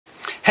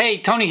Hey,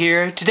 Tony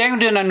here. Today I'm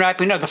doing an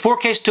unwrapping of the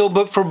 4K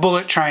Steelbook for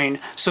Bullet Train,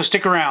 so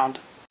stick around.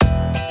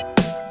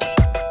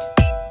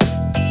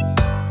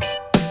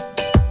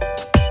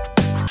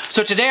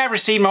 So today I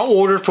received my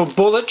order for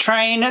Bullet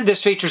Train.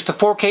 This features the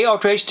 4K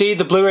Ultra HD,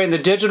 the Blu-ray, and the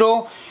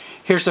digital.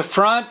 Here's the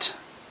front,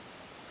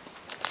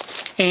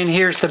 and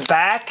here's the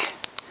back.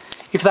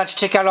 If you'd like to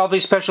check out all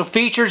these special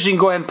features, you can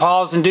go ahead and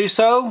pause and do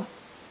so.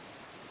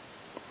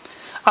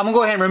 I'm going to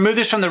go ahead and remove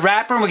this from the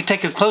wrapper, and we can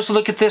take a closer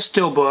look at this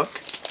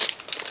Steelbook.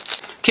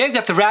 Okay, I've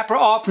got the wrapper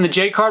off and the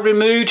J-card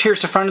removed.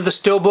 Here's the front of the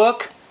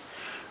Steelbook.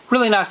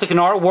 Really nice looking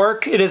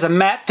artwork. It is a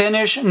matte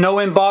finish, no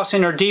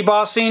embossing or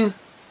debossing.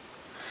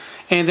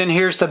 And then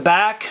here's the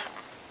back.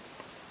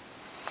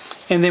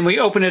 And then we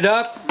open it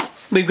up.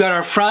 We've got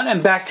our front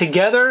and back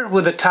together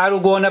with the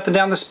title going up and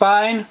down the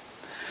spine.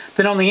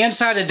 Then on the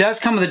inside it does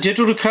come with a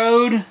digital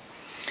code.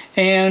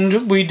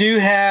 And we do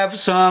have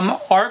some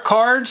art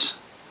cards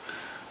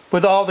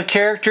with all the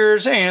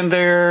characters and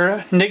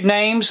their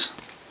nicknames,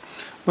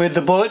 with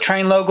the Bullet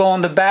Train logo on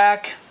the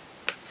back.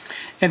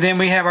 And then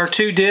we have our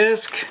two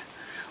discs.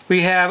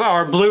 We have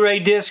our Blu-ray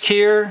disc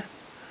here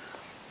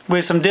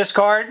with some disc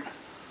art.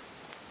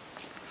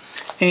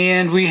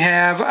 And we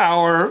have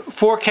our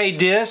 4K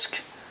disc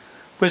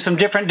with some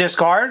different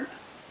disc art.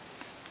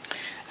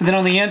 And then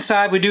on the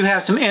inside we do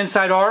have some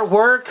inside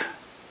artwork.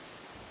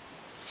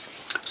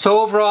 So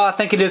overall I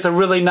think it is a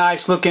really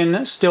nice looking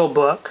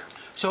Steelbook.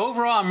 So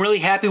overall I'm really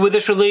happy with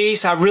this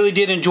release. I really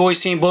did enjoy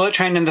seeing Bullet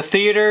Train in the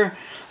theater.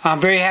 I'm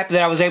very happy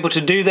that I was able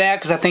to do that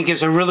because I think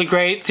it's a really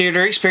great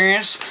theater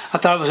experience. I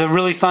thought it was a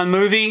really fun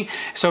movie.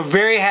 So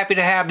very happy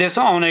to have this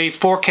on a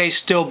 4K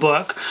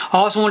Steelbook. I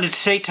also wanted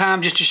to take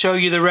time just to show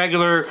you the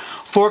regular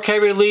 4K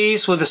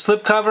release with the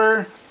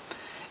slipcover.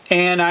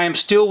 And I am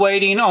still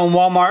waiting on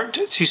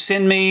Walmart to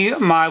send me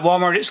my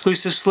Walmart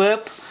exclusive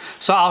slip.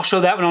 So I'll show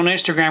that one on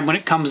Instagram when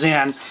it comes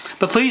in.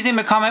 But please leave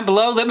me a comment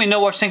below. Let me know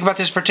what you think about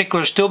this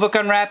particular Steelbook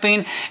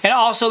unwrapping. And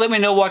also let me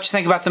know what you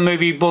think about the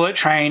movie Bullet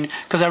Train,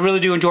 because I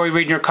really do enjoy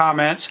reading your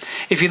comments.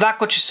 If you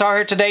like what you saw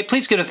here today,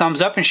 please give it a thumbs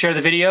up and share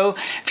the video.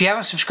 If you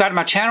haven't subscribed to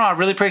my channel, I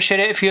really appreciate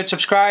it if you would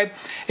subscribe.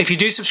 If you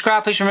do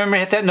subscribe, please remember to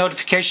hit that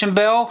notification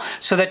bell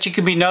so that you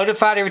can be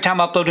notified every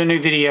time I upload a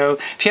new video.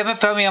 If you haven't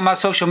found me on my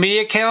social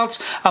media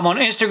accounts, I'm on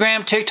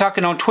Instagram, TikTok,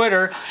 and on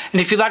Twitter. And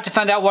if you'd like to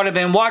find out what I've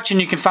been watching,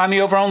 you can find me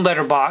over on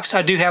Letterboxd.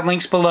 I do have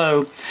links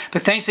below.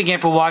 But thanks again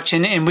for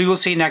watching, and we will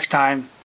see you next time.